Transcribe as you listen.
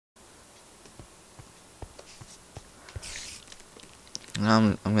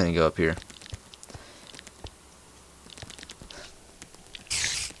I'm gonna go up here.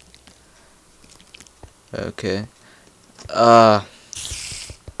 Okay.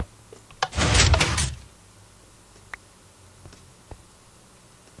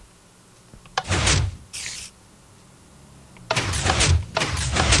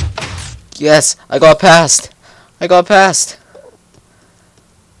 Yes, I got past. I got past.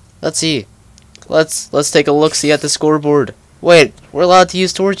 Let's see. Let's take a look-see at the scoreboard. Wait, we're allowed to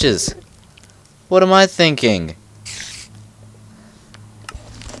use torches. What am I thinking?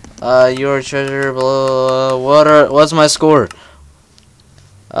 Your treasure below. What's my score?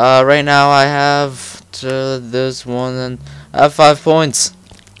 Right now I have this one, and I have 5 points.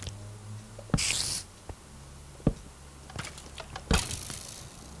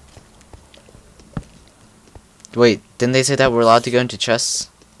 Wait, didn't they say that we're allowed to go into chests?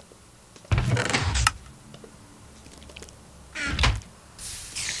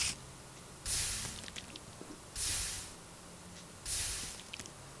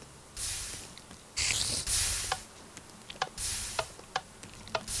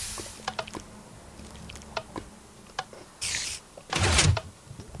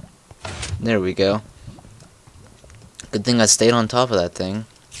 There we go. Good thing I stayed on top of that thing.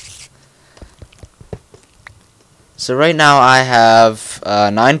 So right now I have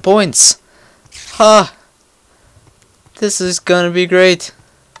 9 points. Huh. This is gonna be great.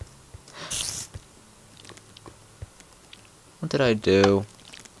 What did I do?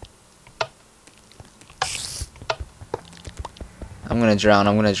 I'm gonna drown,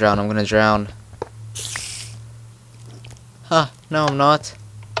 I'm gonna drown, I'm gonna drown. Huh, no I'm not.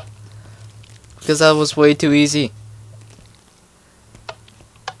 Because that was way too easy.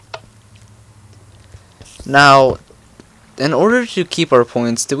 Now, in order to keep our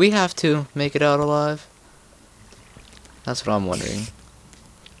points, do we have to make it out alive? That's what I'm wondering.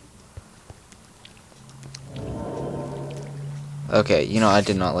 Okay, you know, I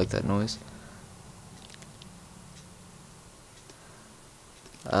did not like that noise.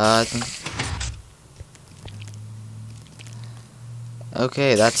 I think...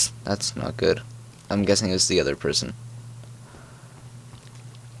 Okay, that's not good. I'm guessing it's the other person.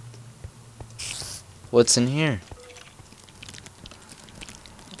 What's in here?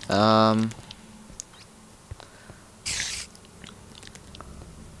 I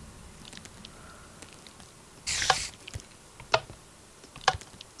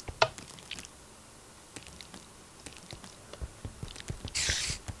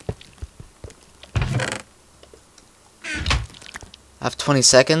have 20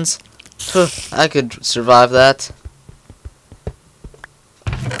 seconds? I could survive that.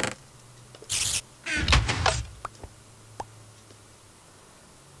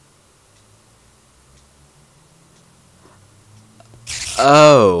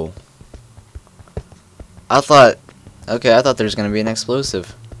 Oh. I thought there was gonna be an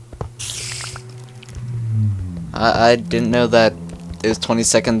explosive. I didn't know that it was 20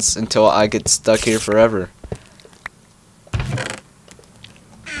 seconds until I get stuck here forever.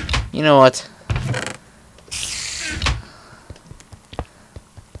 You know what?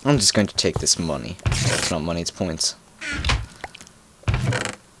 I'm just going to take this money. It's not money, it's points.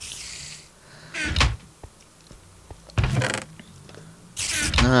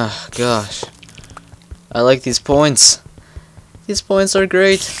 Ah, gosh. I like these points. These points are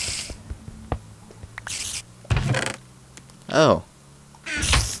great. Oh.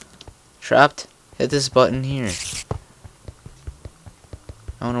 Trapped? Hit this button here.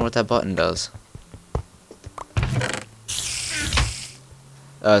 I wonder what that button does.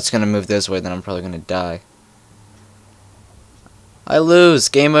 Oh, it's gonna move this way, then I'm probably gonna die. I lose!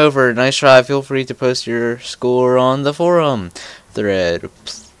 Game over! Nice try. Feel free to post your score on the forum thread.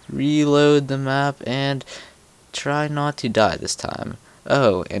 Reload the map and try not to die this time.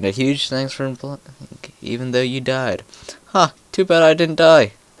 Oh, and a huge thanks for playing, even though you died. Huh, too bad I didn't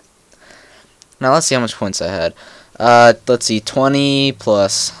die. Now let's see how much points I had. Let's see, 20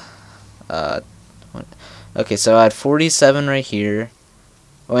 plus, okay, so I had 47 right here.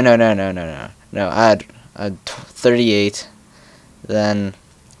 Oh, no, I had 38, then,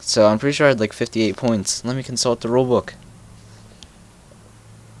 so I'm pretty sure I had like 58 points. Let me consult the rulebook.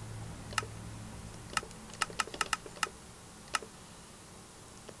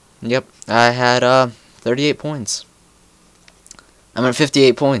 Yep, I had, 38 points. I'm at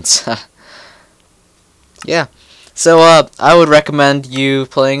 58 points. Yeah. So, I would recommend you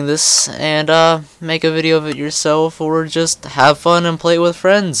playing this and, make a video of it yourself or just have fun and play it with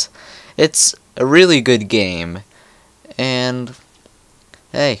friends. It's a really good game. And,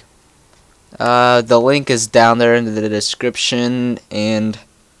 hey, The link is down there in the description, and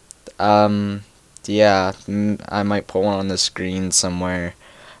yeah, I might put one on the screen somewhere.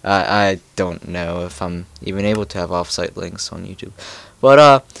 I don't know if I'm even able to have offsite links on YouTube,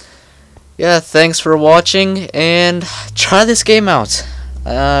 but yeah, thanks for watching, and try this game out.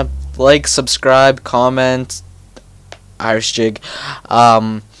 Like, subscribe, comment, Irish Jig,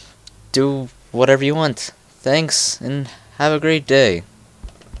 do whatever you want. Thanks, and have a great day.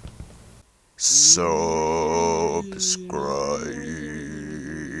 Subscribe.